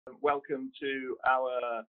Welcome to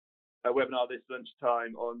our webinar this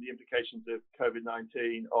lunchtime on the implications of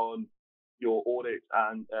COVID-19 on your audit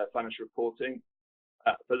and financial reporting.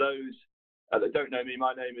 For those that don't know me,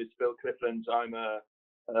 my name is Cliftlands. I'm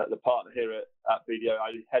the partner here at BDO.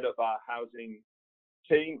 I head up our housing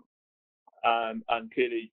team, and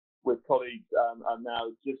clearly with colleagues, I'm now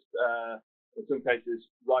just in some cases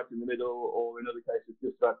right in the middle, or in other cases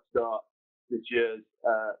just about to start this year's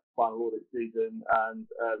final audit season, and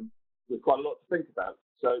there's quite a lot to think about.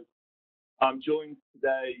 So I'm joined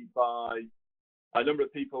today by a number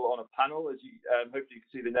of people on a panel. As you hopefully you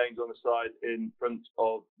can see the names on the slide in front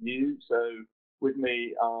of you. So with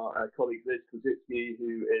me are our colleague Liz Kulczycki,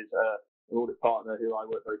 who is an audit partner who I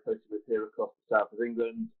work very closely with here across the south of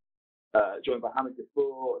England. Joined by Hamid,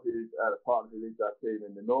 Ghafoor, who's the partner who leads our team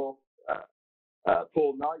in the north.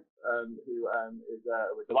 Paul Knight, who is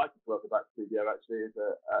we're delighted to welcome back to BDO, actually, is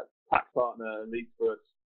a tax partner and leads for us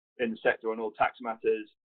in the sector on all tax matters.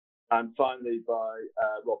 And finally by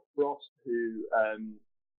Rob Frost, who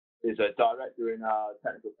is a director in our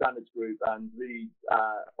technical standards group and leads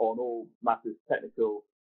on all matters technical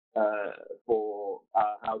for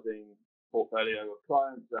our housing portfolio of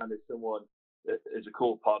clients, and is someone that is a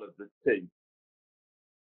core part of the team.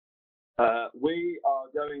 We are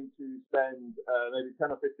going to spend maybe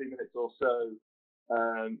 10 or 15 minutes or so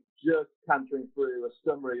just cantering through a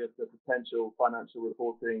summary of the potential financial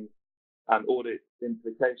reporting and audit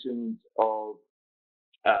implications of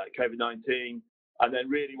COVID-19, and then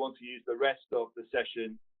really want to use the rest of the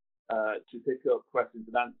session to pick up questions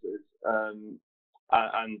and answers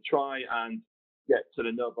and try and get to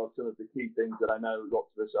the nub of some of the key things that I know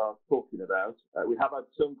lots of us are talking about. We have had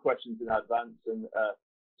some questions in advance, and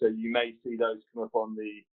so you may see those come up on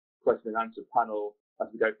the question and answer panel as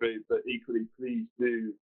we go through, but equally, please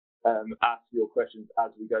do ask your questions as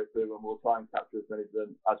we go through, and we'll try and capture as many of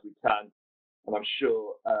them as we can. And I'm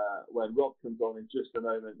sure when Rob comes on in just a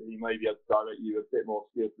moment, he may be able to direct you a bit more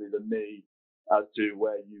skillfully than me as to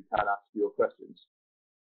where you can ask your questions.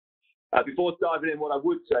 Before diving in, what I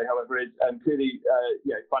would say, however, is clearly,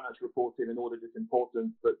 financial reporting and audit is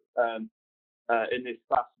important, but in this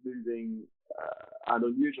fast-moving and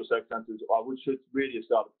unusual circumstances, I should really have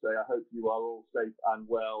started to say I hope you are all safe and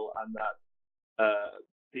well, and that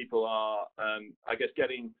people are, I guess,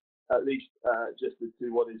 getting at least adjusted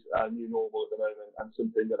to what is new normal at the moment, and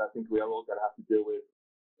something that I think we are all going to have to deal with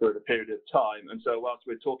for a period of time. And so whilst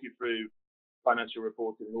we're talking through financial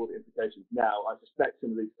reporting and audit implications now, I suspect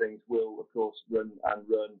some of these things will, of course, run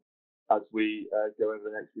as we go over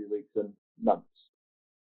the next few weeks and months.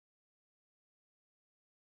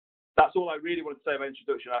 That's all I really want to say about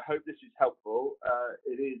introduction. I hope this is helpful.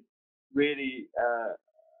 It is really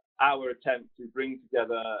our attempt to bring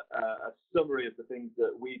together a summary of the things that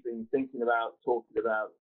we've been thinking about, talking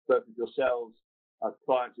about, both with yourselves as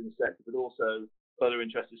clients in the sector, but also other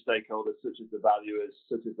interested stakeholders such as the valuers,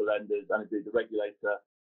 such as the lenders, and indeed the regulator.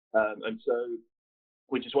 And so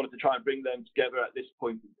we just wanted to try and bring them together at this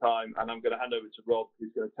point in time. And I'm going to hand over to Rob,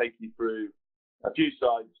 who's going to take you through a few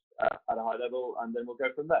slides at a high level, and then we'll go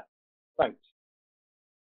from there. Thanks.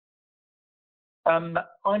 I'm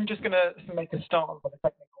just going to make a start on the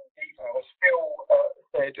technical details.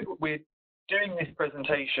 Phil said we're doing this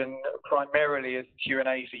presentation primarily as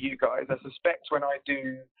Q&A for you guys. I suspect when I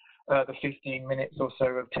do the 15 minutes or so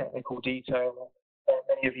of technical detail,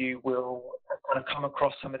 many of you will kind of come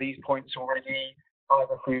across some of these points already,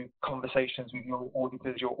 either through conversations with your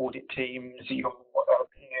auditors, your audit teams, your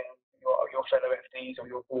peers, your fellow FDs or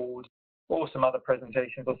your board, or some other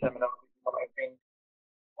presentations or seminars that you might have been.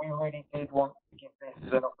 We really did want to give this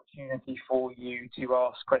as an opportunity for you to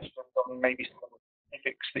ask questions on maybe some of the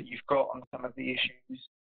specifics that you've got on some of the issues.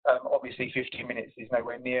 Obviously, 15 minutes is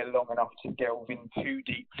nowhere near long enough to delve in too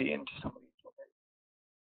deeply into some of these topics.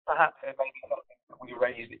 Perhaps there may be something that we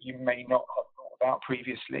raised that you may not have thought about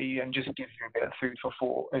previously, and just gives you a bit of food for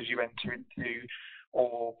thought as you enter into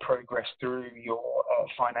or progress through your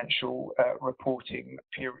financial reporting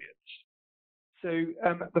periods. So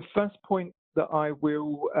the first point that I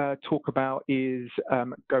will talk about is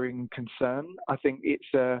going concern. I think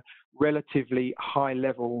it's a relatively high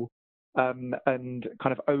level and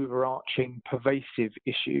kind of overarching pervasive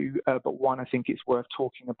issue, but one I think it's worth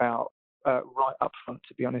talking about right up front,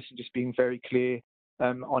 to be honest, and just being very clear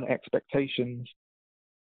on expectations.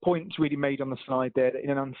 Points really made on the slide there that in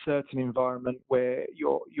an uncertain environment where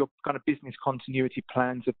your kind of business continuity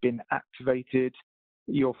plans have been activated,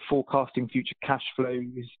 you're forecasting future cash flows,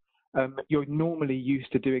 you're normally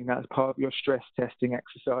used to doing that as part of your stress testing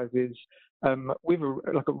exercises. with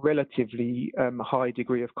a relatively high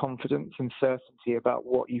degree of confidence and certainty about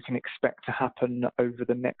what you can expect to happen over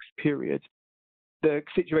the next period. The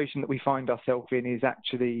situation that we find ourselves in is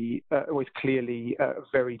actually always clearly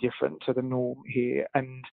very different to the norm here,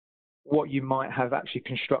 and what you might have actually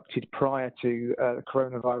constructed prior to the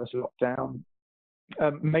coronavirus lockdown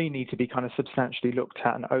may need to be kind of substantially looked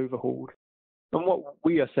at and overhauled. And what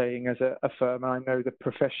we are saying as a firm, and I know the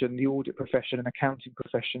profession, the audit profession and accounting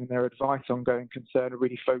profession, and their advice on going concern are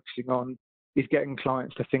really focusing on, is getting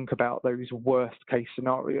clients to think about those worst case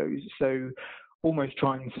scenarios. So almost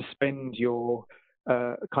trying to suspend your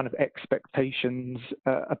kind of expectations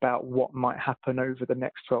about what might happen over the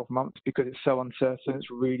next 12 months, because it's so uncertain, it's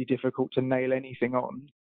really difficult to nail anything on.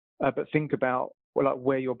 But think about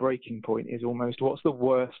where your breaking point is almost. What's the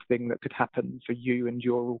worst thing that could happen for you and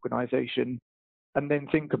your organisation? And then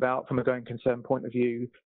think about, from a going concern point of view,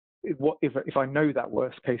 what if I know that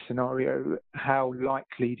worst case scenario, how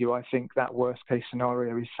likely do I think that worst case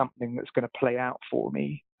scenario is something that's going to play out for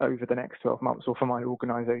me over the next 12 months or for my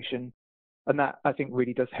organisation? And that, I think,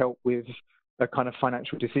 really does help with a kind of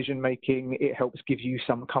financial decision making. It helps give you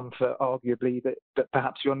some comfort, arguably, that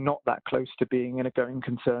perhaps you're not that close to being in a going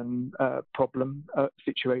concern problem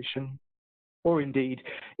situation. Or indeed,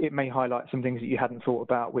 it may highlight some things that you hadn't thought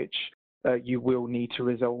about, which you will need to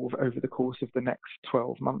resolve over the course of the next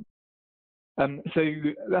 12 months. So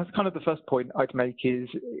that's kind of the first point I'd make, is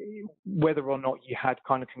whether or not you had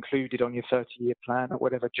kind of concluded on your 30-year plan or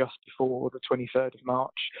whatever just before the 23rd of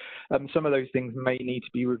March. Some of those things may need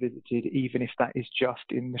to be revisited, even if that is just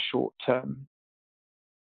in the short term.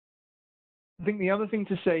 I think the other thing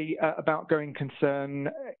to say about going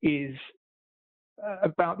concern is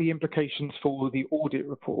about the implications for the audit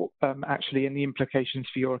report, actually, and the implications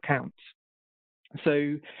for your accounts.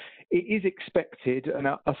 So it is expected, and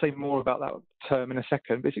I'll say more about that term in a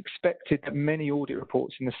second, but it's expected that many audit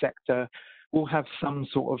reports in the sector will have some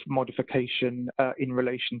sort of modification in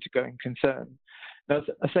relation to going concern. Now, as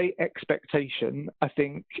I say expectation, I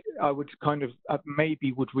think I would kind of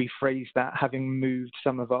maybe would rephrase that, having moved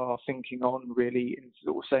some of our thinking on really, in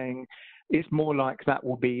sort of saying it's more like that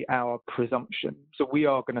will be our presumption. So we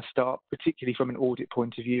are going to start, particularly from an audit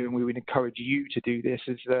point of view, and we would encourage you to do this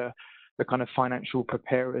as the kind of financial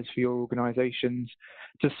preparers for your organisations,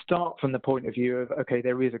 to start from the point of view of, okay,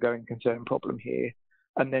 there is a going concern problem here,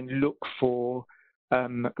 and then look for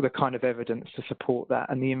the kind of evidence to support that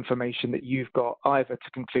and the information that you've got, either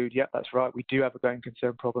to conclude, yeah, that's right, we do have a going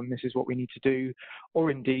concern problem, this is what we need to do,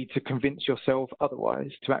 or indeed to convince yourself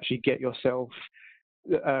otherwise, to actually get yourself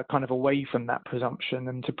kind of away from that presumption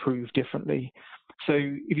and to prove differently. So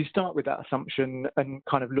if you start with that assumption and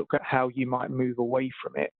kind of look at how you might move away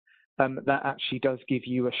from it, that actually does give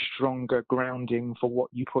you a stronger grounding for what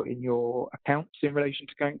you put in your accounts in relation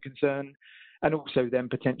to going concern, and also then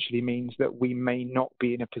potentially means that we may not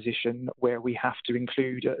be in a position where we have to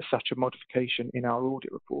include such a modification in our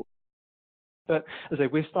audit report. But as I say,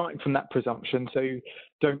 we're starting from that presumption, so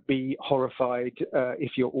don't be horrified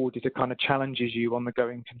if your auditor kind of challenges you on the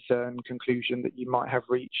going concern conclusion that you might have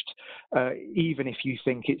reached, even if you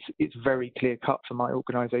think it's very clear cut for my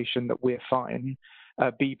organisation that we're fine.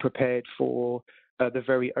 Be prepared for the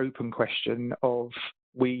very open question of,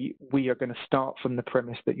 we are going to start from the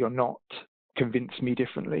premise that you're not, convince me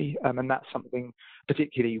differently, and that's something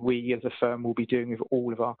particularly we as a firm will be doing with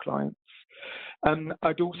all of our clients.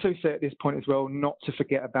 I'd also say at this point as well, not to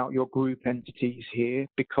forget about your group entities here,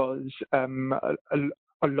 because a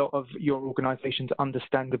lot of your organisations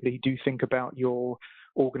understandably do think about your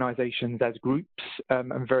organisations as groups,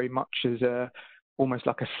 and very much as almost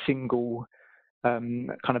like a single kind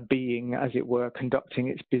of being, as it were, conducting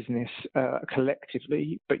its business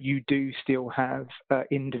collectively, but you do still have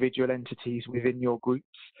individual entities within your groups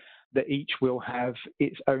that each will have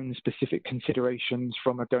its own specific considerations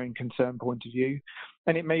from a going concern point of view.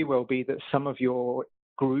 And it may well be that some of your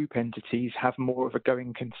group entities have more of a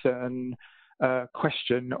going concern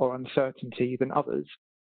question or uncertainty than others,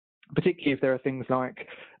 particularly if there are things like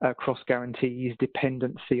cross guarantees,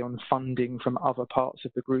 dependency on funding from other parts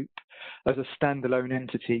of the group. As a standalone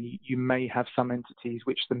entity, you may have some entities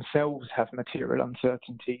which themselves have material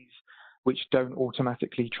uncertainties which don't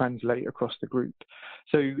automatically translate across the group.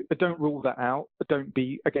 So don't rule that out, but don't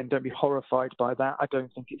be horrified by that. I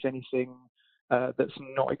don't think it's anything that's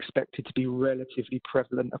not expected to be relatively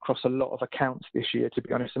prevalent across a lot of accounts this year, to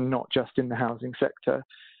be honest, and not just in the housing sector.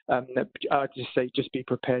 I'd just say, just be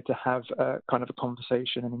prepared to have kind of a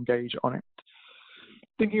conversation and engage on it.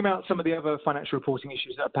 Thinking about some of the other financial reporting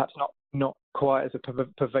issues that are perhaps not quite as a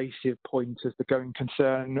pervasive point as the going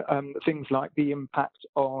concern, things like the impact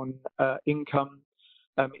on income,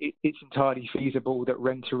 it's entirely feasible that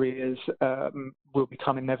rent arrears will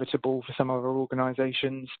become inevitable for some of our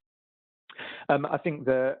organisations. I think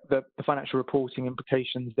the financial reporting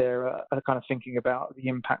implications there are kind of thinking about the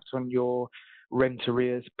impact on your rent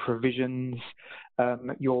arrears provisions,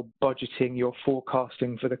 your budgeting, your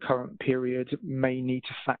forecasting for the current period may need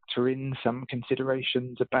to factor in some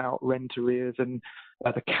considerations about rent arrears and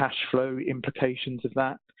the cash flow implications of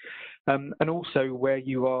that. And also where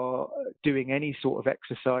you are doing any sort of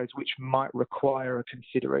exercise which might require a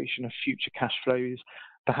consideration of future cash flows,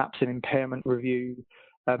 perhaps an impairment review,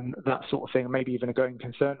 that sort of thing, maybe even a going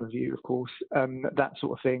concern review, of course, that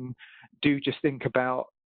sort of thing, do just think about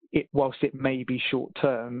it. Whilst it may be short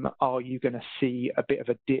term, are you going to see a bit of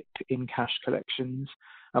a dip in cash collections?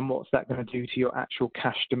 And what's that going to do to your actual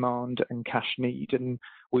cash demand and cash need? And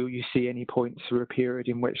will you see any points through a period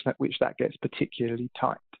in which that gets particularly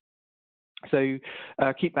tight? So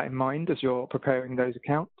keep that in mind as you're preparing those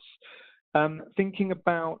accounts. Thinking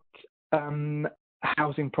about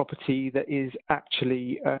housing property that is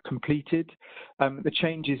actually completed, the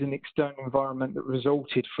changes in the external environment that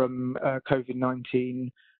resulted from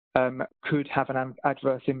COVID-19 could have an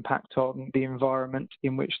adverse impact on the environment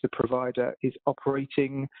in which the provider is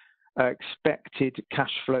operating, expected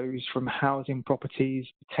cash flows from housing properties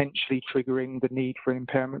potentially triggering the need for an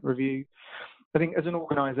impairment review. I think as an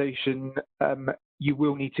organisation, you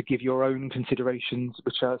will need to give your own considerations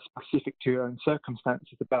which are specific to your own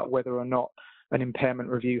circumstances about whether or not an impairment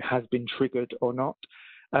review has been triggered or not.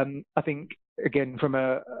 I think, again, from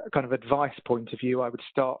a kind of advice point of view, I would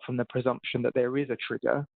start from the presumption that there is a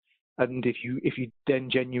trigger. And if you then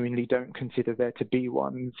genuinely don't consider there to be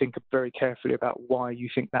one, think very carefully about why you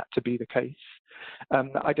think that to be the case.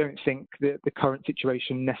 I don't think that the current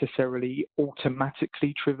situation necessarily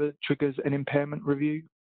automatically triggers an impairment review.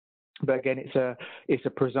 But again, it's a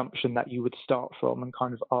presumption that you would start from and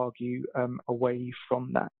kind of argue away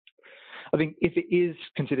from that. I think if it is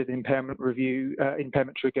considered an impairment review,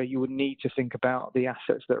 impairment trigger, you would need to think about the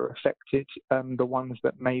assets that are affected, the ones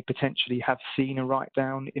that may potentially have seen a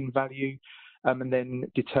write-down in value, and then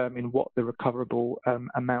determine what the recoverable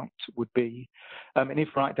amount would be. And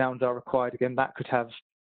if write-downs are required, again, that could have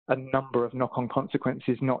a number of knock-on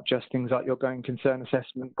consequences, not just things like your going concern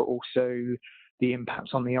assessment, but also the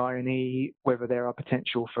impacts on the I&E, whether there are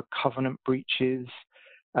potential for covenant breaches,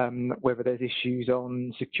 whether there's issues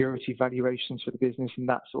on security valuations for the business and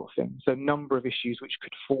that sort of thing. So a number of issues which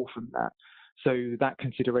could fall from that. So that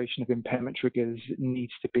consideration of impairment triggers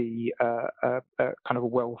needs to be kind of a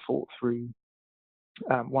well thought through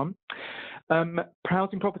one.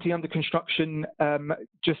 Housing property under construction,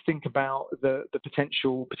 just think about the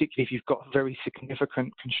potential, particularly if you've got very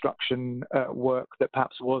significant construction work that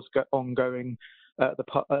perhaps was ongoing at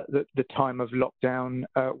the time of lockdown,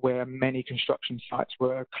 where many construction sites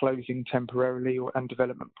were closing temporarily and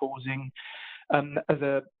development pausing. As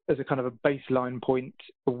a kind of a baseline point,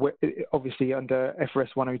 obviously under FRS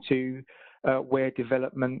 102, where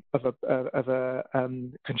development of a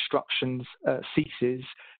construction ceases,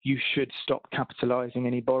 you should stop capitalising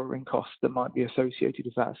any borrowing costs that might be associated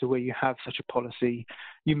with that. So where you have such a policy,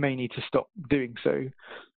 you may need to stop doing so.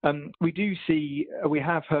 We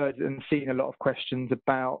have heard and seen a lot of questions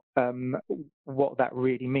about what that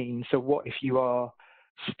really means. So what if you are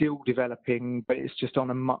still developing, but it's just on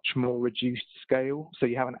a much more reduced scale? So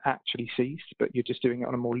you haven't actually ceased, but you're just doing it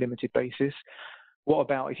on a more limited basis. What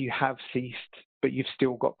about if you have ceased, but you've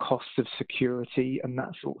still got costs of security and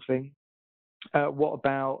that sort of thing? What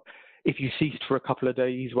about if you ceased for a couple of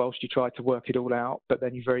days whilst you tried to work it all out, but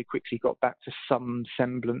then you very quickly got back to some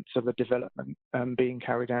semblance of a development being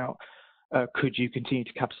carried out? Could you continue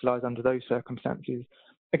to capitalise under those circumstances?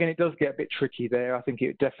 Again, it does get a bit tricky there. I think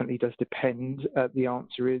it definitely does depend. The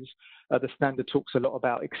answer is the standard talks a lot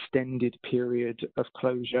about extended period of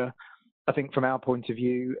closure. I think from our point of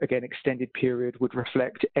view, again, extended period would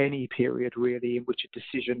reflect any period really in which a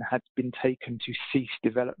decision had been taken to cease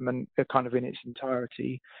development kind of in its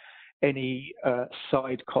entirety. Any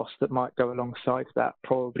side costs that might go alongside that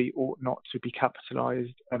probably ought not to be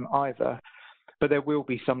capitalised either. But there will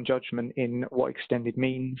be some judgment in what extended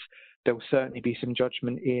means. There will certainly be some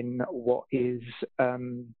judgment in what is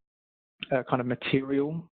kind of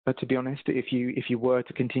material. But to be honest, if you were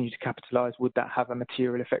to continue to capitalise, would that have a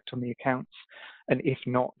material effect on the accounts? And if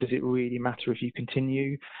not, does it really matter if you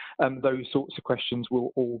continue? Those sorts of questions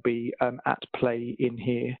will all be at play in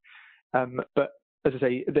here. But as I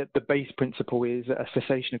say, the base principle is that a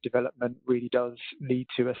cessation of development really does lead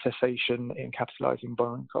to a cessation in capitalising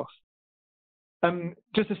borrowing costs.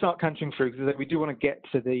 Just to start cantering through, because we do want to get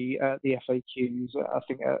to the FAQs. I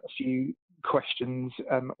think a few questions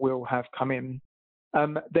will have come in.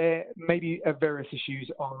 There may be various issues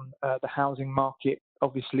on the housing market,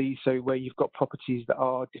 obviously. So where you've got properties that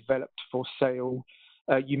are developed for sale,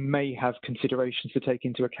 you may have considerations to take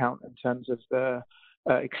into account in terms of the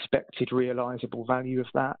expected realisable value of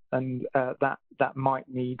that, and that might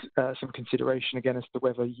need some consideration again as to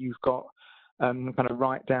whether you've got kind of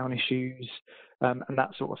write-down issues and that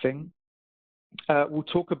sort of thing. We'll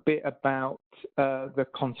talk a bit about the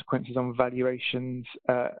consequences on valuations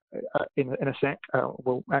in a sec.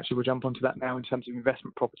 We'll jump onto that now in terms of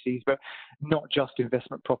investment properties, but not just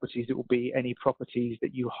investment properties. It will be any properties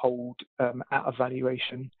that you hold at a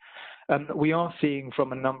valuation. We are seeing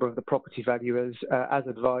from a number of the property valuers, as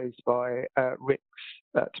advised by RICS,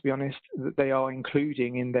 to be honest, that they are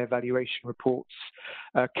including in their valuation reports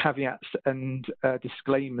caveats and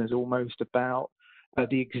disclaimers almost about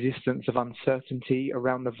the existence of uncertainty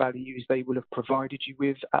around the values they will have provided you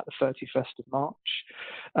with at the 31st of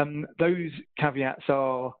March. Those caveats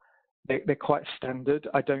are they're quite standard.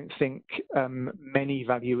 I don't think many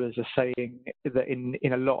valuers are saying that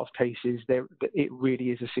in a lot of cases it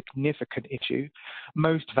really is a significant issue.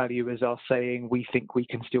 Most valuers are saying we think we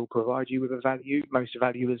can still provide you with a value. Most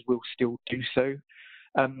valuers will still do so,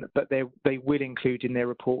 but they will include in their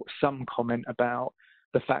report some comment about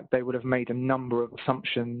the fact they would have made a number of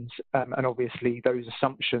assumptions, and obviously those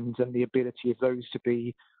assumptions and the ability of those to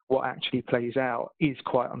be what actually plays out is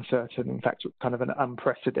quite uncertain. In fact, kind of an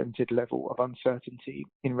unprecedented level of uncertainty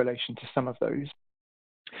in relation to some of those.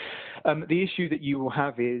 The issue that you will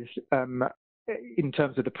have is, in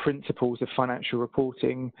terms of the principles of financial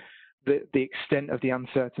reporting, the extent of the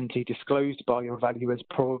uncertainty disclosed by your valuers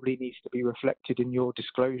probably needs to be reflected in your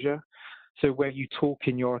disclosure. So where you talk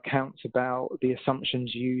in your accounts about the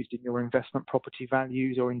assumptions used in your investment property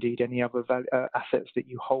values, or indeed any other assets that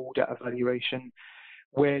you hold at a valuation,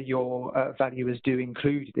 where your valuers do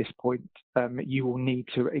include this point, you will need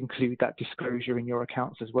to include that disclosure in your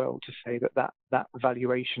accounts as well to say that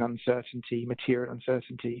valuation uncertainty, material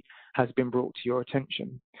uncertainty, has been brought to your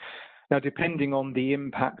attention. Now, depending on the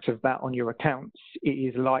impact of that on your accounts, it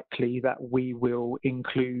is likely that we will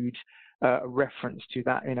include a reference to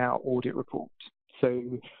that in our audit report.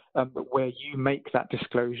 So where you make that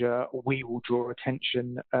disclosure, we will draw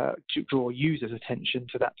users' attention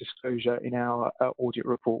to that disclosure in our audit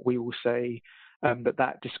report. We will say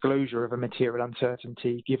that disclosure of a material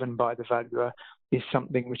uncertainty given by the valuer is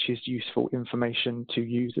something which is useful information to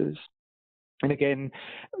users. And again,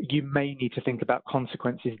 you may need to think about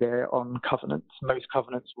consequences there on covenants. Most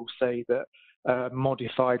covenants will say that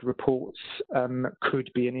modified reports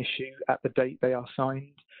could be an issue at the date they are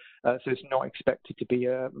signed. So it's not expected to be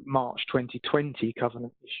a March 2020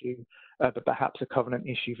 covenant issue, but perhaps a covenant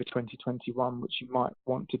issue for 2021, which you might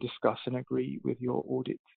want to discuss and agree with your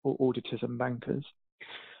auditors and bankers.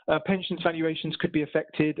 Pensions valuations could be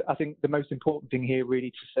affected. I think the most important thing here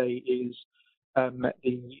really to say is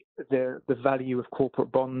the value of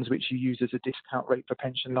corporate bonds, which you use as a discount rate for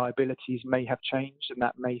pension liabilities, may have changed, and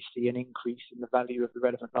that may see an increase in the value of the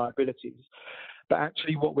relevant liabilities. But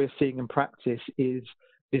actually what we're seeing in practice is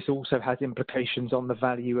this also has implications on the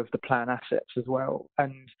value of the plan assets as well.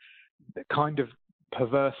 And kind of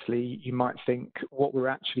perversely, you might think what we're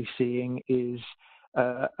actually seeing is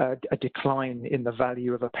a decline in the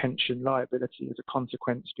value of a pension liability as a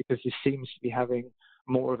consequence, because this seems to be having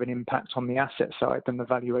more of an impact on the asset side than the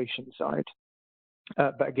valuation side.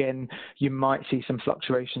 But again, you might see some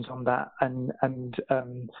fluctuations on that, and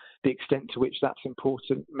the extent to which that's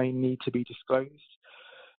important may need to be disclosed.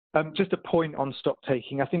 Just a point on stock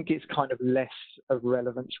taking. I think it's kind of less of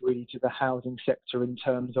relevance really to the housing sector in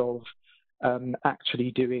terms of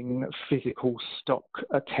actually doing physical stock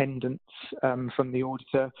attendance from the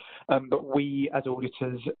auditor, but we as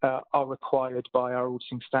auditors are required by our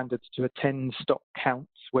auditing standards to attend stock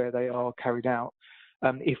counts where they are carried out.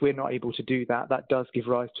 If we're not able to do that, that does give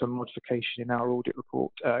rise to a modification in our audit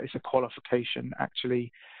report. It's a qualification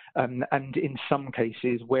actually, and in some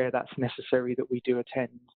cases where that's necessary that we do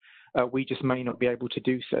attend, we just may not be able to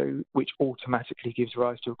do so, which automatically gives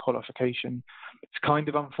rise to a qualification. It's kind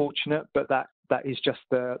of unfortunate, but that is just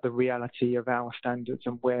the reality of our standards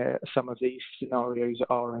and where some of these scenarios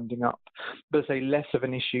are ending up. But I say less of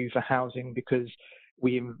an issue for housing because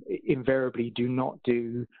we invariably do not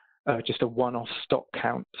do just a one-off stock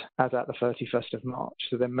count as at the 31st of March.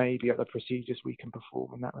 So there may be other procedures we can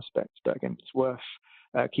perform in that respect. But again, it's worth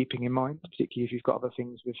keeping in mind, particularly if you've got other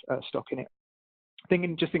things with stock in it.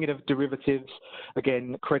 Just thinking of derivatives,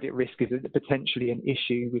 again, credit risk is potentially an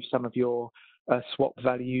issue with some of your swap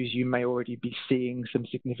values, you may already be seeing some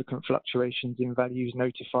significant fluctuations in values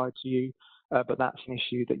notified to you, but that's an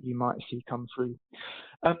issue that you might see come through.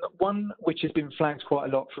 One which has been flagged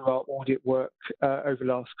quite a lot through our audit work over the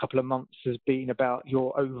last couple of months has been about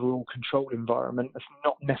your overall control environment. That's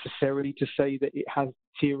not necessarily to say that it has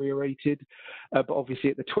deteriorated, but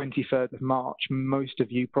obviously at the 23rd of March, most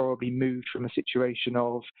of you probably moved from a situation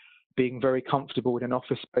of being very comfortable in an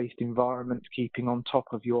office-based environment, keeping on top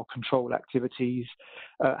of your control activities,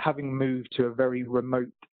 having moved to a very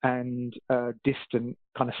remote and distant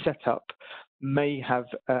kind of setup may have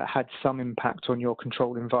had some impact on your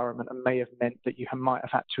control environment and may have meant that you might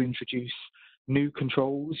have had to introduce new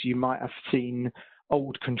controls. You might have seen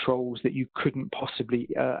old controls that you couldn't possibly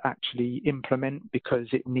actually implement because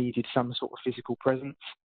it needed some sort of physical presence.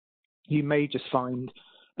 You may just find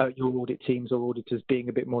your audit teams or auditors being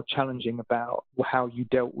a bit more challenging about how you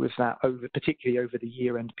dealt with that, particularly over the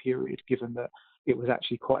year-end period, given that it was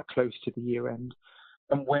actually quite close to the year-end.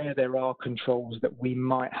 And where there are controls that we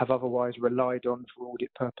might have otherwise relied on for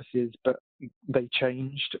audit purposes, but they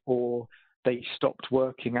changed or they stopped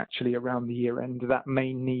working actually around the year-end, that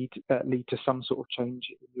may lead to some sort of change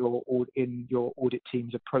in your audit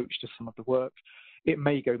team's approach to some of the work. It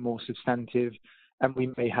may go more substantive, and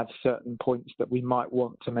we may have certain points that we might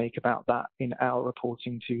want to make about that in our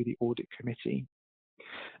reporting to the audit committee.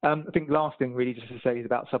 I think last thing really just to say is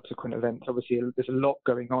about subsequent events. Obviously, there's a lot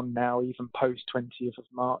going on now, even post 20th of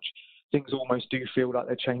March. Things almost do feel like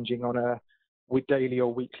they're changing on a daily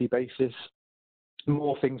or weekly basis.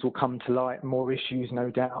 More things will come to light, more issues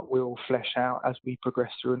no doubt will flesh out as we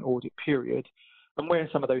progress through an audit period. And where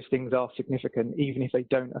some of those things are significant, even if they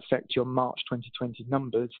don't affect your March 2020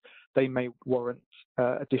 numbers, they may warrant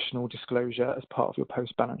additional disclosure as part of your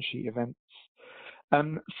post-balance sheet events.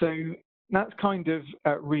 So that's kind of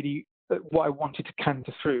really what I wanted to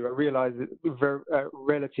canter through. I realise that we're a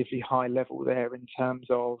relatively high level there in terms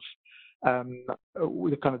of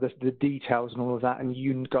the kind of the details and all of that, and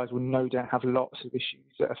you guys will no doubt have lots of issues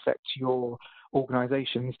that affect your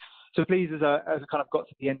organisations. So please, as I kind of got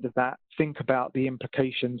to the end of that, think about the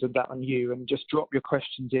implications of that on you and just drop your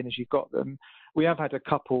questions in as you've got them. We have had a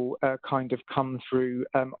couple kind of come through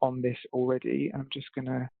on this already. I'm just going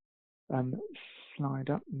to slide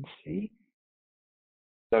up and see.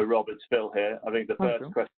 So Rob, it's Phil here. I think the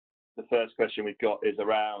first question we've got is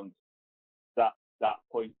around that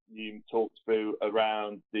point you talked through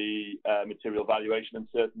around the material valuation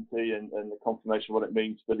uncertainty and the confirmation of what it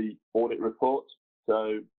means for the audit report.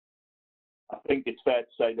 So I think it's fair to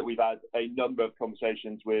say that we've had a number of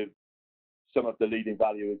conversations with some of the leading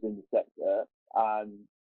valuers in the sector, and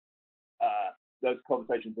those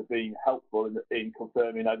conversations have been helpful in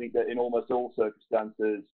confirming, I think, that in almost all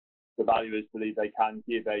circumstances, the valuers believe they can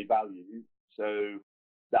give a value. So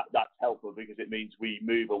that's helpful because it means we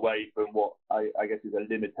move away from what I guess is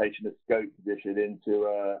a limitation of scope position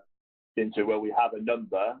into where we have a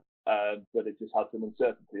number, but it just has some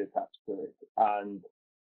uncertainty attached to it. And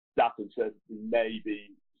that uncertainty may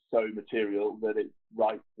be so material that it's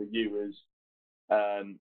right for you as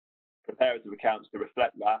preparers of accounts to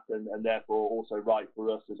reflect that, and therefore also right for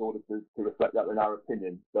us as auditors to reflect that in our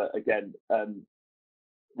opinion. But again,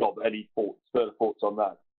 Rob, any further thoughts on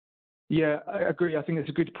that? Yeah, I agree. I think it's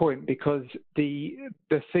a good point because the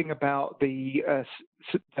thing about the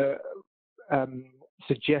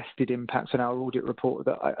suggested impacts on our audit report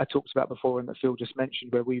that I talked about before and that Phil just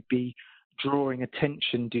mentioned, where we'd be drawing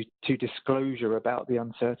attention to disclosure about the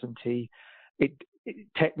uncertainty,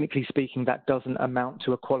 technically speaking, that doesn't amount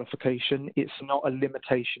to a qualification. It's not a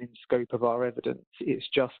limitation in scope of our evidence. It's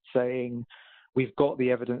just saying we've got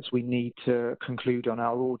the evidence we need to conclude on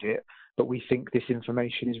our audit, but we think this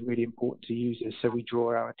information is really important to users, so we draw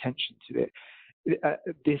our attention to it.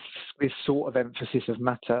 This sort of emphasis of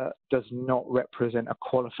matter does not represent a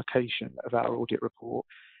qualification of our audit report.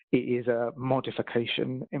 It is a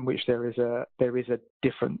modification in which there is a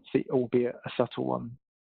difference, albeit a subtle one.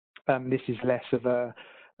 This is less of a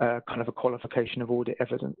kind of a qualification of audit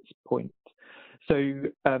evidence point. So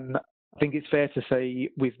I think it's fair to say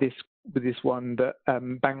with this one that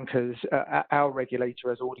bankers, our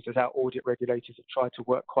regulator as auditors, our audit regulators have tried to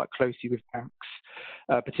work quite closely with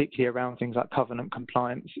banks, particularly around things like covenant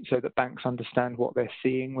compliance, so that banks understand what they're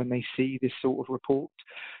seeing when they see this sort of report,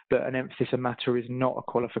 that an emphasis of matter is not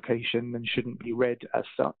a qualification and shouldn't be read as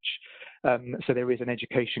such. So there is an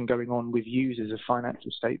education going on with users of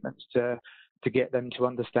financial statements to get them to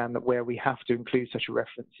understand that where we have to include such a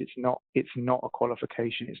reference, it's not a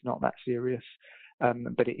qualification, it's not that serious,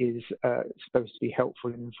 but it is supposed to be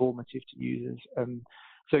helpful and informative to users.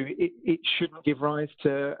 So it shouldn't give rise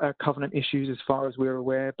to covenant issues as far as we're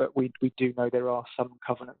aware, but we do know there are some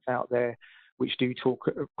covenants out there which do talk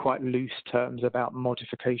quite loose terms about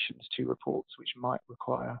modifications to reports, which might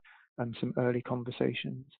require some early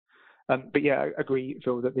conversations. But yeah, I agree,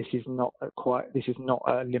 Phil, that this is not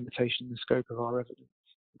a limitation in the scope of our evidence.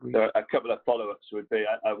 So a couple of follow-ups would be,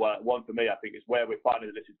 one for me, I think, is where we're finding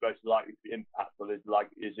that this is most likely to be impactful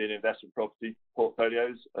is in investment property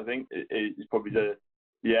portfolios. I think is probably the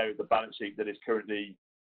area of the balance sheet that is currently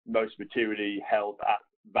most materially held at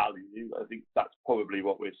value. I think that's probably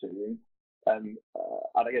what we're seeing. And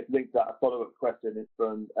I guess linked to that, a follow-up question is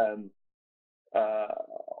from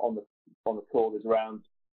on the call is around,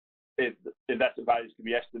 if investment values can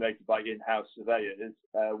be estimated by in-house surveyors,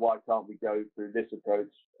 why can't we go through this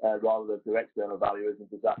approach rather than through external valuers, and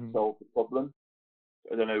does that solve the problem?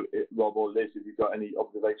 I don't know, Rob or Liz, if you've got any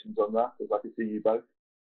observations on that, because I can see you both.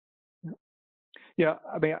 Yeah,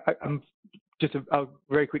 I mean, I'll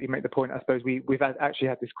very quickly make the point. I suppose we've actually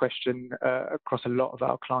had this question across a lot of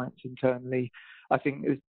our clients internally. I think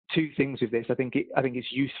there's two things with this. I think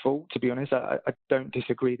it's useful, to be honest. I don't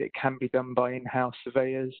disagree that it can be done by in-house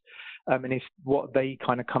surveyors, and if what they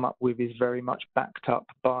kind of come up with is very much backed up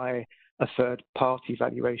by a third-party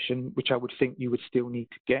valuation, which I would think you would still need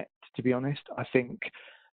to get, to be honest. I think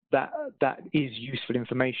that is useful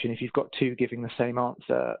information. If you've got two giving the same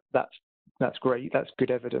answer, that's great. That's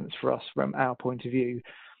good evidence for us from our point of view.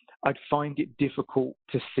 I'd find it difficult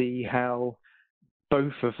to see how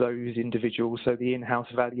both of those individuals, so the in-house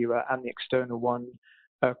valuer and the external one,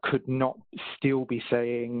 could not still be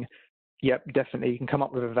saying, yep, definitely you can come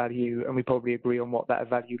up with a value, and we probably agree on what that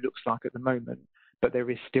value looks like at the moment, but there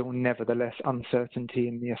is still nevertheless uncertainty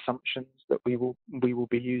in the assumptions that we will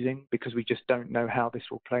be using, because we just don't know how this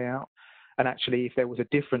will play out. And actually, if there was a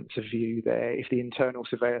difference of view there, if the internal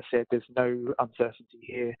surveyor said there's no uncertainty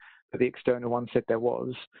here, but the external one said there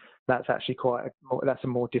was, that's actually that's a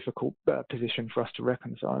more difficult position for us to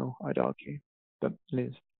reconcile, I'd argue. But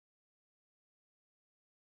Liz?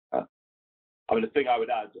 I mean, the thing I would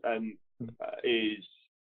add is,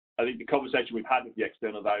 I think the conversation we've had with the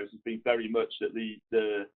external valuers has been very much that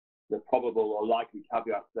the probable or likely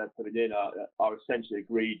caveats they're putting in are essentially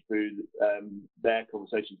agreed through their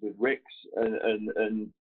conversations with RICS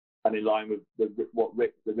and in line with what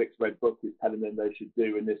the RICS Red Book is telling them they should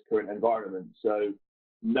do in this current environment. So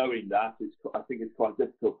knowing that, I think it's quite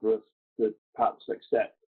difficult for us to perhaps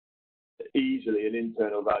accept easily an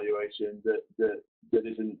internal valuation that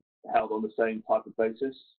isn't held on the same type of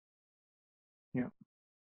basis. Yeah.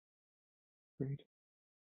 Agreed.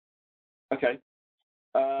 Okay.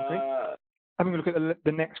 Having a look at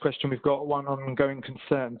the next question, we've got one on going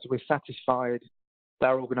concern. So we're satisfied that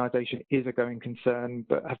our organisation is a going concern,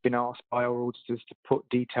 but have been asked by our auditors to put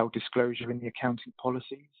detailed disclosure in the accounting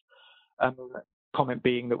policies. Comment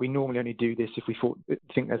being that we normally only do this if we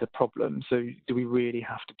think there's a problem. So do we really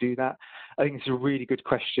have to do that? I think it's a really good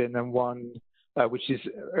question, and one which is,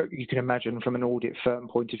 you can imagine from an audit firm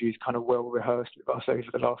point of view, is kind of well rehearsed with us over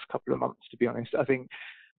the last couple of months, to be honest. I think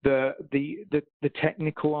the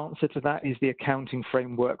technical answer to that is the accounting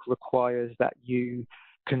framework requires that you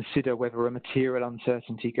consider whether a material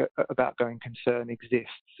uncertainty about going concern exists,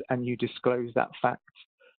 and you disclose that fact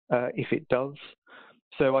if it does.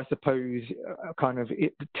 So I suppose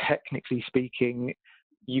technically speaking,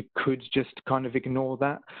 you could just kind of ignore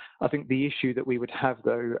that. I think the issue that we would have,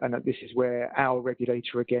 though, and this is where our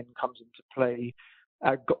regulator again comes into play,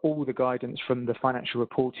 all the guidance from the financial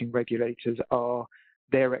reporting regulators are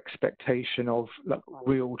their expectation of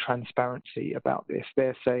real transparency about this.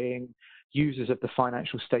 They're saying users of the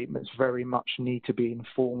financial statements very much need to be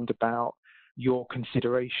informed about your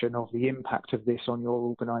consideration of the impact of this on your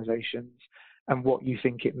organisations and what you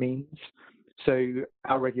think it means. So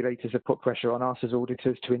our regulators have put pressure on us as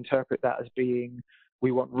auditors to interpret that as being,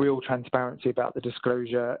 we want real transparency about the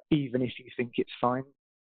disclosure, even if you think it's fine.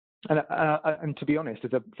 And to be honest,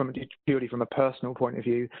 purely from a personal point of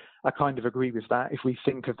view, I kind of agree with that. If we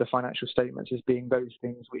think of the financial statements as being those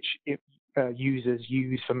things which users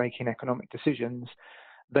use for making economic decisions,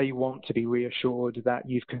 they want to be reassured that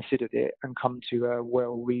you've considered it and come to a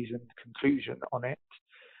well-reasoned conclusion on it.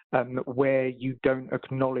 Where you don't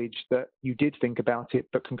acknowledge that you did think about it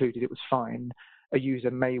but concluded it was fine, a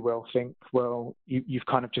user may well think, well, you've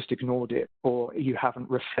kind of just ignored it, or you haven't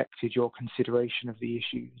reflected your consideration of the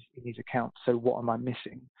issues in these accounts, so what am I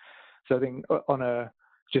missing? So I think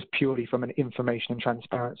just purely from an information and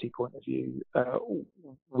transparency point of view,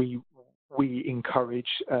 we encourage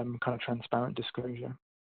kind of transparent disclosure.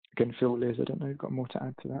 Again, Phil, Liz, I don't know, you've got more to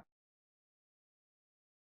add to that.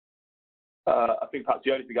 I think perhaps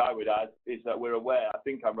the only thing I would add is that we're aware, I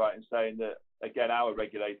think I'm right in saying that, again, our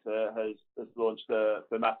regulator has launched a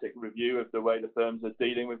thematic review of the way the firms are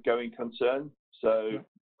dealing with going concern. So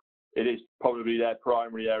it is probably their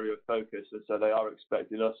primary area of focus. And so they are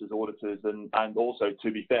expecting us as auditors and also,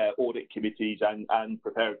 to be fair, audit committees and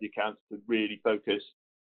preparers of the accounts to really focus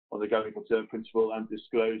on the going concern principle and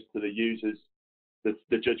disclose to the users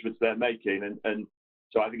the judgments they're making. And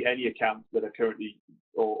so I think any accounts that are currently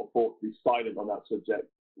or thought to be silent on that subject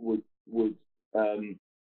would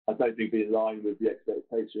I don't think be in line with the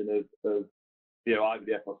expectation of either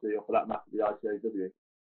the FRC or, for that matter, the ICAW.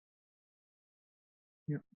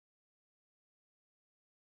 Yeah.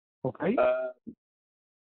 Okay.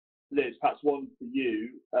 Liz, perhaps one for you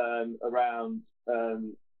around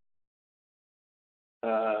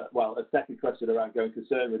a second question around going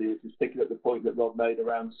concern really, which is picking up the point that Rob made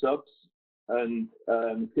around subs. And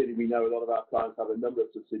clearly we know a lot of our clients have a number of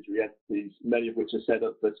subsidiary entities, many of which are set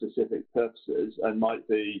up for specific purposes and might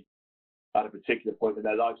be at a particular point in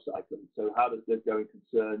their life cycle. So how does the going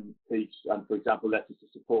concern piece and, for example, letters to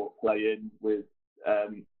support play in with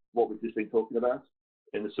what we've just been talking about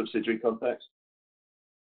in the subsidiary context?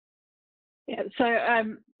 Yeah, so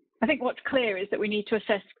I think what's clear is that we need to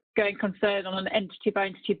assess going concern on an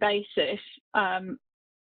entity-by-entity basis,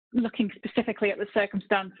 looking specifically at the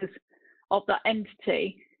circumstances of that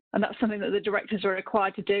entity, and that's something that the directors are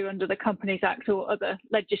required to do under the Companies Act or other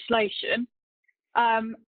legislation.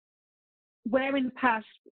 Where in the past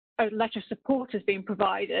a letter of support has been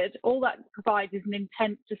provided, all that provides is an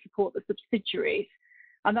intent to support the subsidiaries,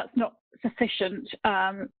 and that's not sufficient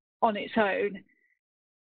on its own.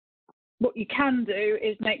 What you can do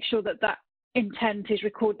is make sure that that intent is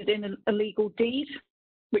recorded in a legal deed,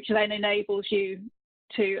 which then enables you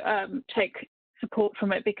to take support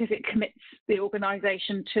from it because it commits the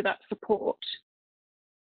organisation to that support.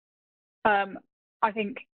 I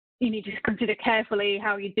think you need to consider carefully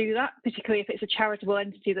how you do that, particularly if it's a charitable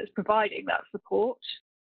entity that's providing that support,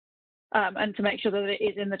 and to make sure that it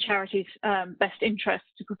is in the charity's best interest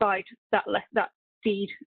to provide that deed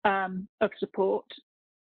of support.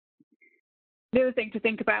 The other thing to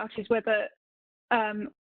think about is whether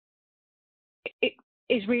it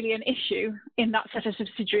is really an issue in that set of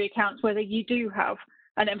subsidiary accounts, whether you do have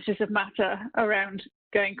an emphasis of matter around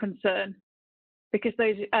going concern, because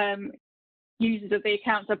those users of the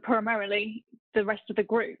accounts are primarily the rest of the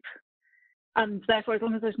group. And therefore, as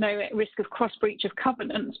long as there's no risk of cross-breach of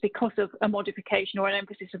covenants because of a modification or an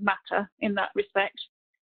emphasis of matter in that respect,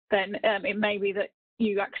 then it may be that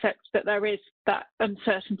you accept that there is that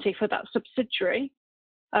uncertainty for that subsidiary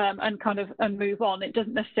and move on. It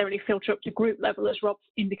doesn't necessarily filter up to group level, as Rob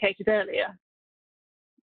indicated earlier.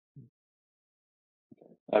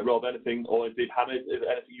 Rob, anything, or indeed Hamid,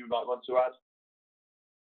 anything you might want to add?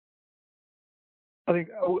 I think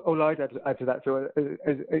all I'd add to that, Phil,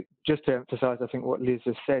 is just to emphasise, I think, what Liz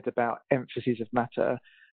has said about emphasis of matter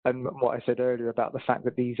and what I said earlier about the fact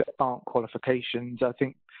that these aren't qualifications. I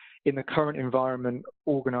think in the current environment,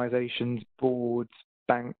 organisations, boards,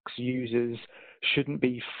 banks, users shouldn't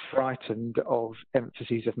be frightened of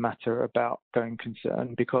emphases of matter about going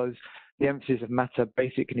concern, because the emphasis of matter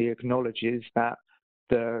basically acknowledges that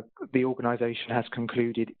the organisation has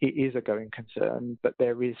concluded it is a going concern, but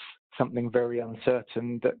there is something very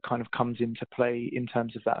uncertain that kind of comes into play in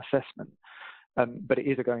terms of that assessment. But it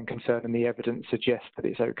is a going concern, and the evidence suggests that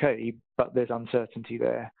it's okay, but there's uncertainty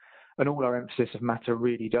there. And all our emphasis of matter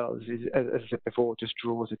really does is, as I said before, just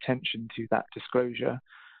draws attention to that disclosure.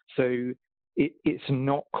 So it's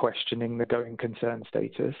not questioning the going concern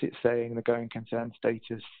status. It's saying the going concern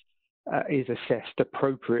status is assessed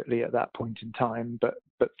appropriately at that point in time, but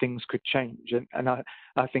things could change. And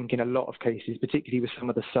I think in a lot of cases, particularly with some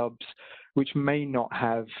of the subs, which may not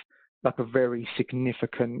have like a very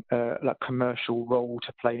significant like commercial role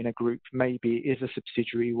to play in a group, maybe it is a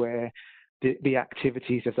subsidiary where the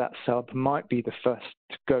activities of that sub might be the first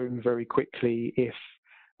to go very quickly if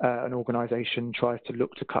an organisation tries to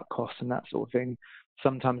look to cut costs and that sort of thing.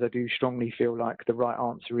 Sometimes I do strongly feel like the right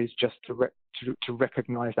answer is just to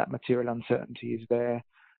recognise that material uncertainty is there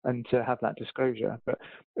and to have that disclosure. But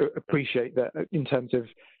appreciate that in terms of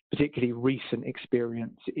particularly recent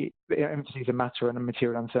experience, the emphases of matter and the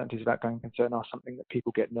material uncertainties about going concern are something that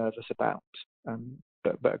people get nervous about.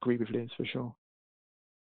 But agree with Liz for sure.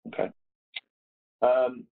 Okay.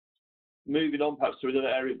 Moving on perhaps to another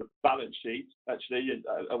area of the balance sheet, actually,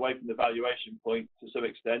 away from the valuation point to some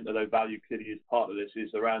extent, although value clearly is part of this,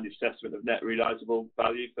 is around the assessment of net realisable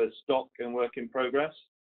value for stock and work in progress.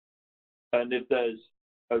 And if there's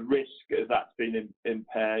a risk of that's been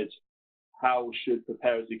impaired, how should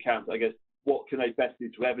preparers account? I guess, what can they best do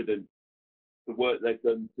to evidence the work they've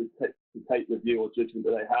done to take the view or judgment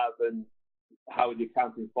that they have, and how would the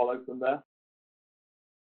accounting follow from there?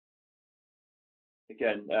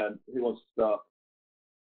 Again, who wants to start?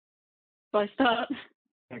 Shall I start?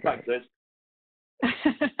 Thanks, Liz.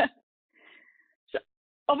 So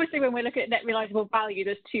obviously, when we're looking at net realisable value,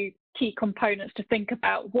 there's two key components to think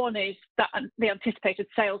about. One is that the anticipated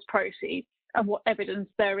sales proceeds and what evidence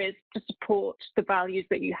there is to support the values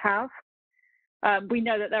that you have. We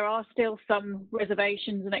know that there are still some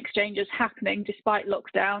reservations and exchanges happening despite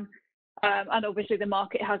lockdown, and obviously the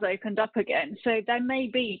market has opened up again. So there may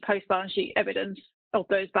be post-balance sheet evidence of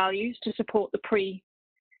those values to support the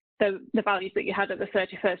values that you had at the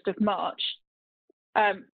 31st of March.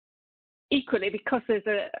 Equally, because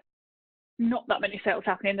there's not that many sales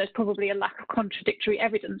happening, there's probably a lack of contradictory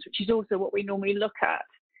evidence, which is also what we normally look at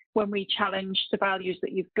when we challenge the values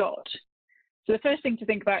that you've got. So the first thing to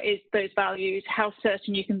think about is those values, how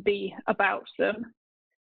certain you can be about them.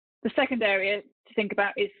 The second area to think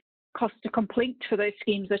about is cost to complete for those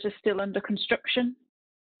schemes that are still under construction.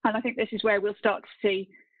 And I think this is where we'll start to see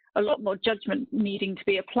a lot more judgment needing to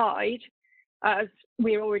be applied, as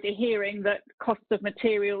we're already hearing that costs of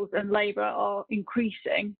materials and labour are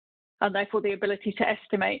increasing, and therefore the ability to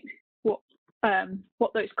estimate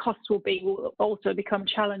what those costs will be will also become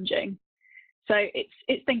challenging. So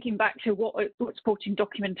it's thinking back to what supporting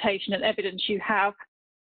documentation and evidence you have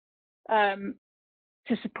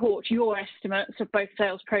to support your estimates of both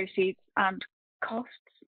sales proceeds and costs.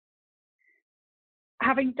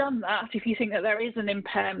 Having done that, if you think that there is an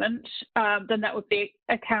impairment, then that would be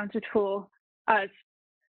accounted for as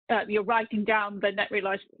you're writing down the net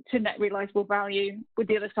realisable value, with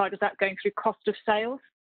the other side of that going through cost of sales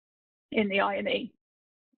in the I&E.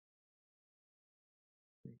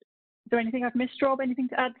 Is there anything I've missed, Rob? Anything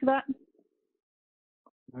to add to that?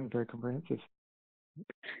 No, very comprehensive.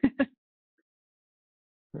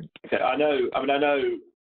 Okay, I know,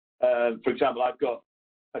 for example, I've got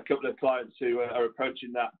a couple of clients who are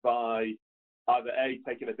approaching that by either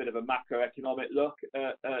taking a bit of a macroeconomic look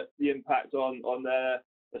at the impact on their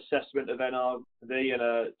assessment of NRV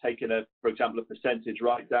and taking, for example, a percentage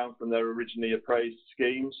write-down from their originally appraised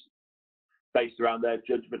schemes based around their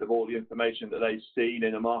judgment of all the information that they've seen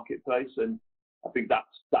in a marketplace. And I think that's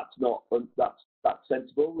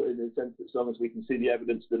sensible in the sense that as long as we can see the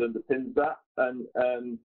evidence that underpins that. And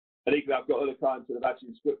equally, I've got other clients that have actually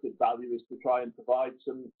instructed valuers to try and provide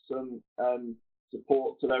some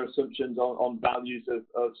support to their assumptions on values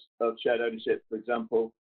of shared ownership, for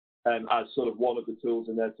example, as sort of one of the tools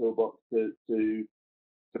in their toolbox to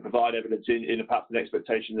provide evidence in perhaps an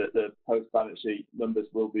expectation that the post-balance sheet numbers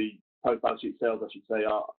will be, post-balance sheet sales, I should say,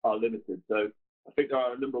 are limited. So I think there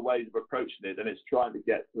are a number of ways of approaching it, and it's trying to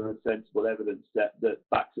get to a sensible evidence set that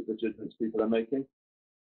backs up the judgments people are making.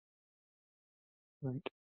 Right.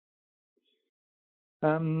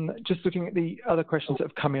 Just looking at the other questions that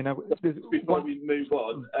have come in. Before we move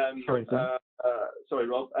on, sorry,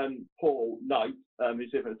 Rob. Paul Knight, who's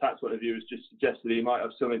here from a tax point of view, has just suggested he might have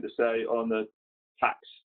something to say on the tax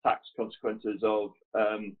consequences of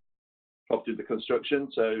property under construction.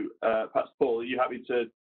 So perhaps, Paul, are you happy to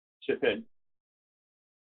chip in?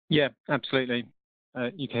 Yeah, absolutely.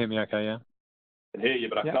 You can hear me okay, yeah? I can hear you,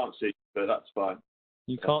 but I can't see you, but that's fine.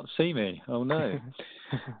 You can't see me? Oh, no.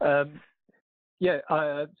 Yeah,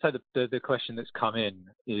 so the question that's come in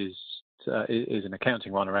is an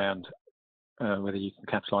accounting one around whether you can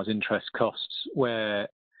capitalise interest costs where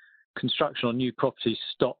construction on new properties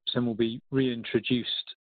stops and will be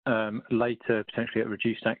reintroduced later, potentially at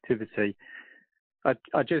reduced activity.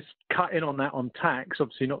 I just cut in on that on tax,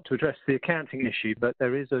 obviously not to address the accounting issue, but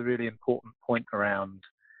there is a really important point around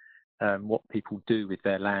what people do with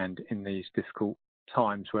their land in these difficult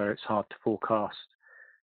times where it's hard to forecast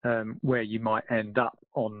where you might end up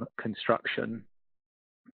on construction.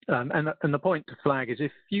 And the point to flag is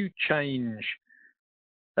if you change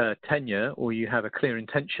tenure or you have a clear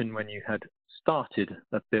intention when you had started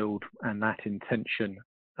a build and that intention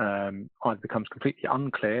either becomes completely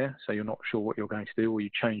unclear, so you're not sure what you're going to do, or you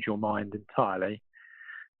change your mind entirely,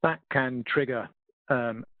 that can trigger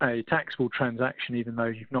a taxable transaction even though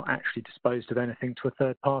you've not actually disposed of anything to a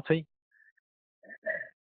third party.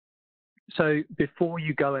 So before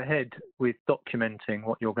you go ahead with documenting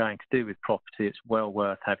what you're going to do with property, it's well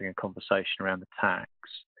worth having a conversation around the tax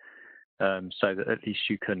so that at least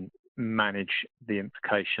you can manage the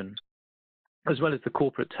implications. As well as the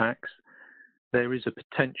corporate tax, there is a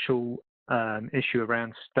potential issue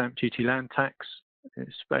around stamp duty land tax,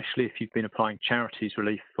 especially if you've been applying charities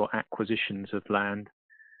relief for acquisitions of land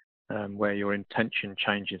where your intention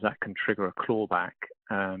changes. That can trigger a clawback,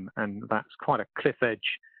 and that's quite a cliff edge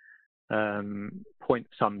point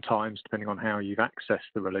sometimes, depending on how you've accessed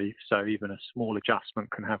the relief. So even a small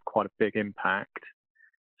adjustment can have quite a big impact.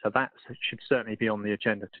 So that should certainly be on the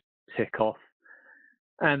agenda to tick off.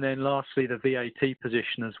 And then lastly, the VAT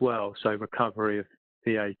position as well. So recovery of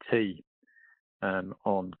VAT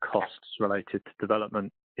on costs related to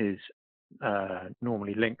development is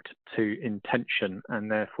normally linked to intention, and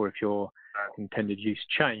therefore if your intended use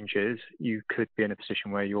changes, you could be in a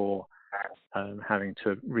position where you're having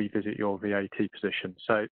to revisit your VAT position.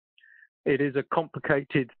 So it is a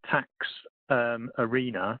complicated tax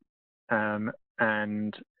arena,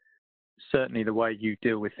 and certainly the way you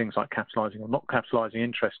deal with things like capitalising or not capitalising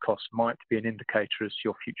interest costs might be an indicator as to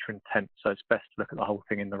your future intent. So it's best to look at the whole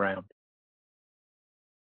thing in the round.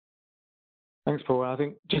 Thanks, Paul. I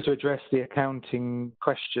think just to address the accounting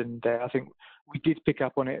question there, I think we did pick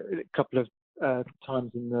up on it a couple of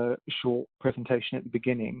times in the short presentation at the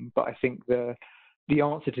beginning, but I think the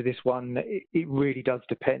answer to this one, it really does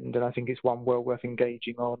depend, and I think it's one well worth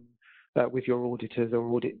engaging on with your auditors or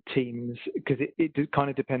audit teams, because it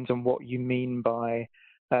kind of depends on what you mean by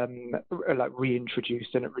like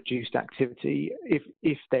reintroduced and reduced activity.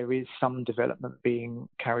 If there is some development being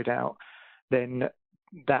carried out, then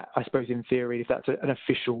that, I suppose, in theory, if that's an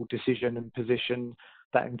official decision and position,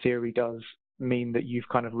 that in theory does mean that you've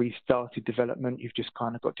kind of restarted development. You've just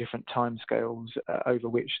kind of got different timescales over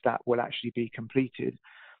which that will actually be completed.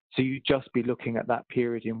 So you'd just be looking at that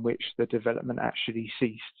period in which the development actually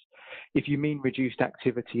ceased. If you mean reduced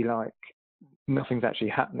activity, like nothing's actually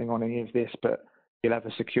happening on any of this, but you'll have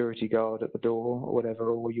a security guard at the door or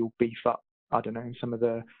whatever, or you'll beef up, I don't know, some of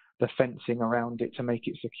the fencing around it to make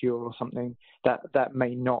it secure or something, that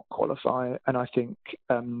may not qualify. And I think,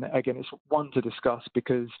 again, it's one to discuss,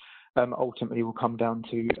 because ultimately will come down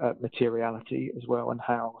to materiality as well, and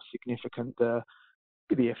how significant the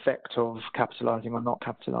effect of capitalising or not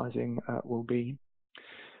capitalising will be.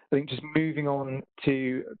 I think just moving on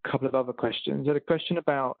to a couple of other questions. I had a question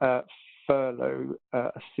about furlough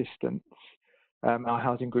assistance. Our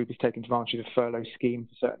housing group is taking advantage of the furlough scheme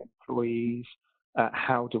for certain employees.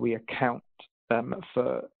 How do we account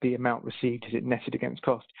for the amount received? Is it netted against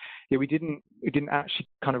cost? Yeah, we didn't actually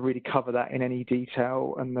kind of really cover that in any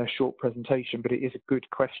detail in the short presentation, but it is a good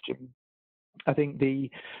question. I think the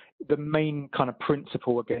main kind of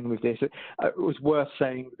principle again with this, it was worth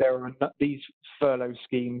saying there are these furlough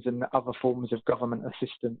schemes and other forms of government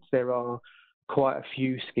assistance. There are quite a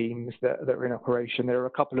few schemes that are in operation. There are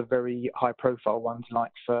a couple of very high profile ones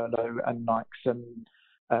like furlough and like some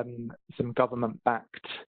government-backed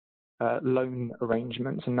loan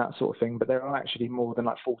arrangements and that sort of thing, but there are actually more than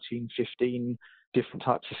like 14, 15 different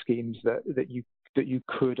types of schemes that you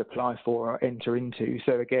could apply for or enter into.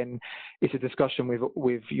 So again, it's a discussion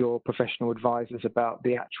with your professional advisors about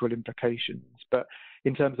the actual implications. But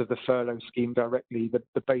in terms of the furlough scheme directly,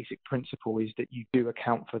 the basic principle is that you do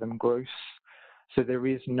account for them gross. So there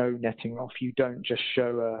is no netting off. You don't just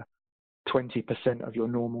show 20% of your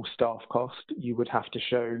normal staff cost. You would have to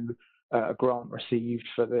show a grant received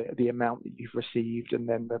for the amount that you've received, and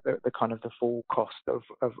then the kind of the full cost of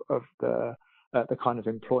the kind of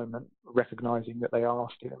employment, recognising that they are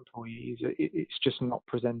still employees. It's just not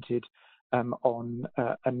presented on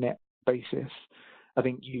a net basis. I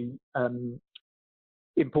think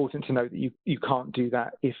important to note that you can't do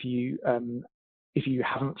that if you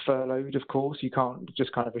haven't furloughed. Of course, you can't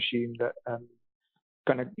just kind of assume that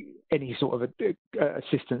any sort of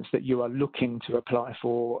assistance that you are looking to apply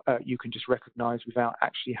for, you can just recognise without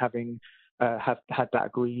actually having had that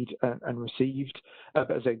agreed and received.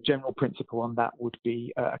 But as a general principle on that would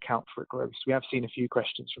be account for it gross. We have seen a few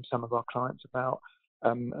questions from some of our clients about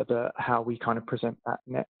how we kind of present that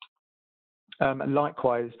net. And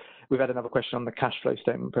likewise, we've had another question on the cash flow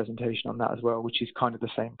statement presentation on that as well, which is kind of the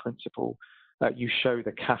same principle. You show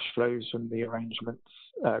the cash flows from the arrangements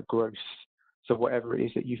gross. So whatever it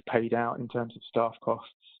is that you've paid out in terms of staff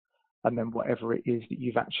costs, and then whatever it is that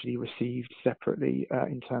you've actually received separately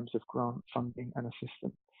in terms of grant funding and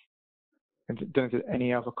assistance. And don't have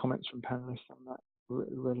any other comments from panellists on that?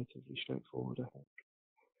 Relatively straightforward, I think.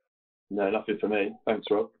 No, nothing for me. Thanks,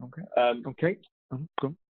 Rob. Okay. Okay.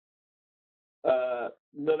 Cool.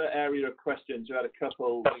 Another area of questions. We had a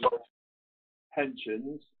couple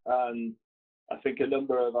pensions, and I think a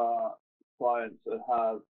number of our clients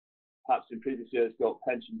have perhaps in previous years got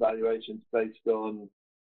pension valuations based on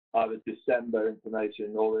either December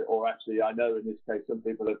information or actually, I know in this case, some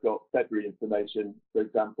people have got February information, for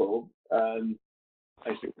example.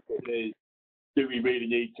 Basically, do we really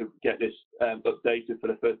need to get this updated for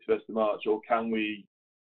the 31st of March, or can we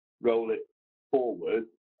roll it forward?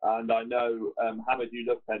 And I know, Hamid, you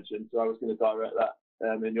love pensions, so I was going to direct that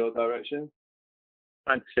in your direction.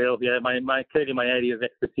 Thanks, Phil. Yeah, clearly my area of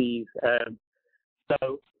expertise. I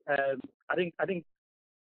think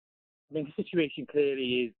the situation clearly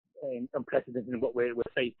is unprecedented in what we're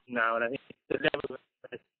facing now, and I think the level of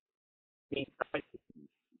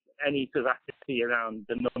any sort of accuracy around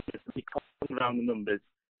the numbers, around the numbers,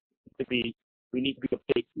 we need to be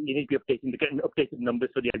updating. You need to be updating, getting updated numbers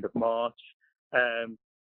for the end of March.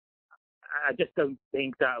 I just don't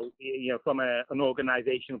think that, from an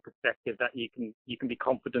organisational perspective, that you can be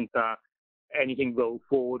confident that anything rolled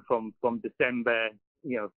forward from December,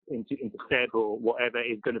 into Feb or whatever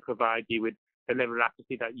is going to provide you with the level of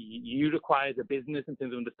accuracy that you require as a business in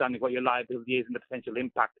terms of understanding what your liability is and the potential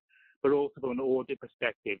impact, but also from an audit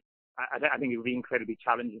perspective. I think it would be incredibly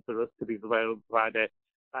challenging for us to be able to provide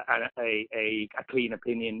a clean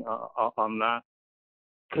opinion on that.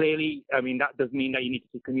 Clearly, I mean, that does mean that you need to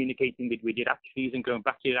be communicating with your actuaries and going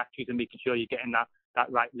back to your actuaries and making sure you're getting that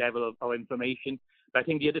right level of information. But I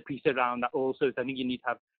think the other piece around that also is I think you need to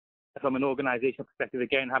have, from an organisational perspective,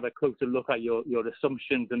 again, have a closer look at your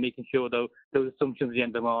assumptions and making sure those assumptions at the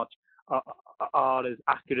end of March are as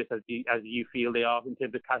accurate as you feel they are in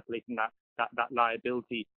terms of calculating that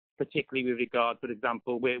liability, particularly with regard, for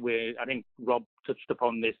example, where I think Rob touched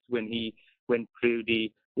upon this when he went through the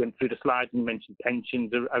slides and mentioned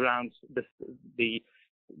pensions around that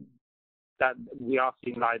we are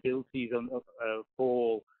seeing liabilities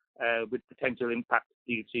fall with potential impact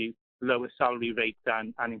due to lower salary rates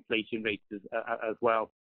and inflation rates as well.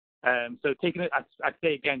 So I'd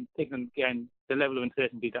say again, the level of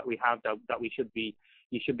uncertainty that we have, that you should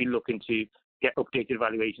be looking to get updated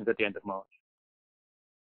evaluations at the end of March.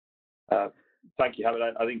 Thank you, Hamid.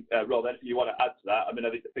 I think, Rob, anything you want to add to that? I mean, I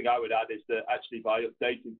think the thing I would add is that actually by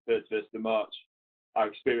updating 1st of March, our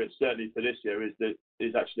experience certainly for this year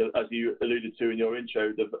is actually, as you alluded to in your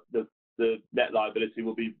intro, the net liability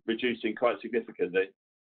will be reducing quite significantly.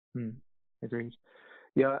 Agreed.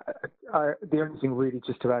 Yeah, the only thing really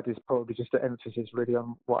just to add is probably just the emphasis really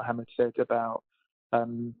on what Hamid said about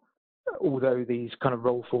although these kind of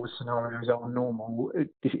roll forward scenarios are normal, it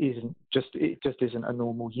just isn't a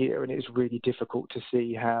normal year, and it's really difficult to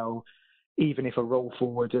see how, even if a roll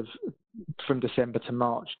forward from December to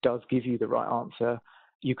March does give you the right answer,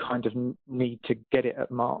 you kind of need to get it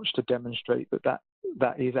at March to demonstrate that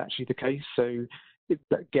is actually the case. So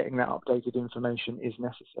getting that updated information is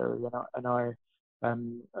necessary, and I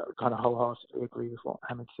kind of wholeheartedly agree with what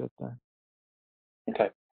Hamid said there. Okay.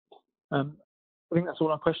 I think that's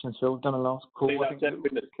all our questions, Phil. We've done a last call. I think that's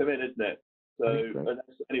everything that's come in, isn't it? So unless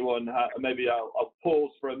anyone, maybe I'll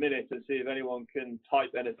pause for a minute and see if anyone can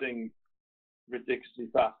type anything ridiculously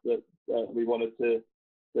fast that people want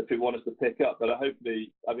us to pick up. But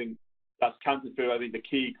hopefully, I think that's counted through. I think the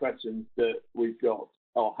key questions that we've got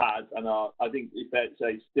or had, and I think it's fair to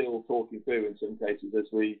say still talking through in some cases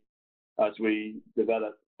as we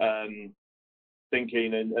develop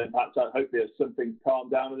thinking, and perhaps hopefully as some things calm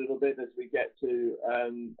down a little bit as we get to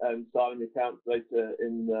signing accounts later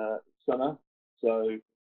in the summer. So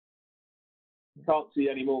can't see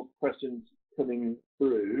any more questions coming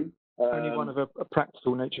through. Only one of a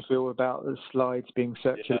practical nature, Phil, about the slides being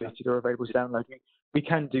circulated or available to download. We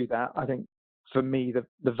can do that. I think for me the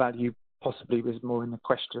value possibly was more in the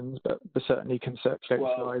questions, but certainly can circulate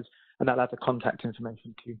the slides, and that'll have the contact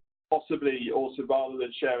information too. Possibly also, rather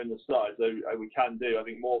than sharing the slides, though we can do, I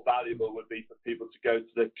think more valuable would be for people to go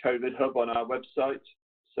to the COVID Hub on our website.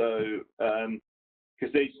 So,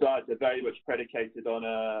 because these slides are very much predicated on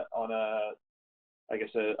a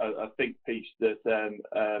think piece that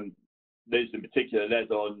Liz in particular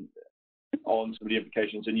led on some of the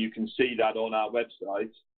implications, and you can see that on our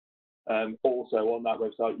website. Also on that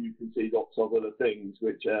website, you can see lots of other things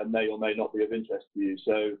which may or may not be of interest to you.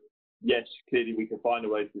 So, yes, clearly we can find a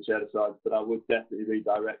way to share the slides, but I would definitely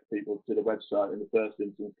redirect people to the website in the first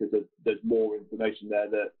instance, because there's more information there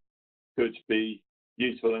that could be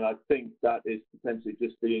useful. And I think that is potentially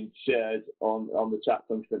just being shared on the chat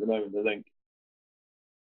function at the moment, the link.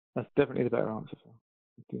 That's definitely the better answer.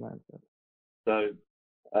 Do that instead. So,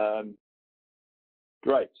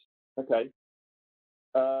 great. Okay.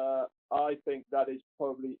 I think that is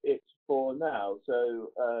probably it for now.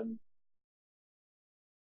 So,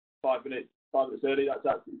 5 minutes early, that's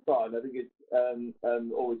absolutely fine. I think it's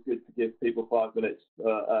always good to give people 5 minutes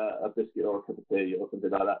for a biscuit or a cup of tea or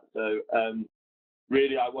something like that. So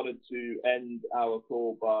really, I wanted to end our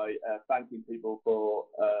call by thanking people for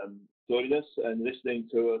joining us and listening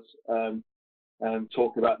to us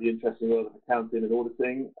talk about the interesting world of accounting and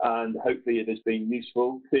auditing, and hopefully it has been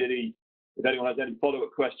useful. Clearly, if anyone has any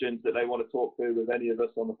follow-up questions that they want to talk through with any of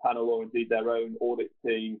us on the panel, or indeed their own audit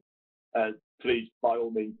team, please, by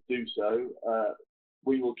all means, do so.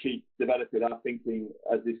 We will keep developing our thinking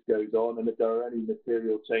as this goes on, and if there are any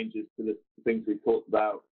material changes to the things we've talked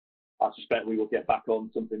about, I suspect we will get back on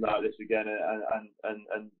something like this again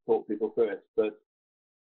and talk people through it. But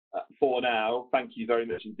for now, thank you very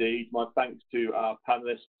much indeed. My thanks to our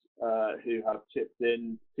panellists who have chipped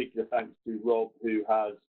in. Particular thanks to Rob, who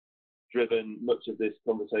has driven much of this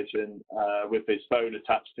conversation with his phone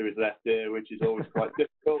attached to his left ear, which is always quite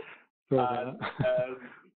difficult. And,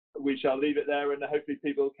 we shall leave it there, and hopefully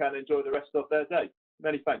people can enjoy the rest of their day.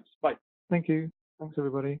 Many thanks. Bye. Thank you. Thanks,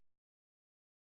 everybody.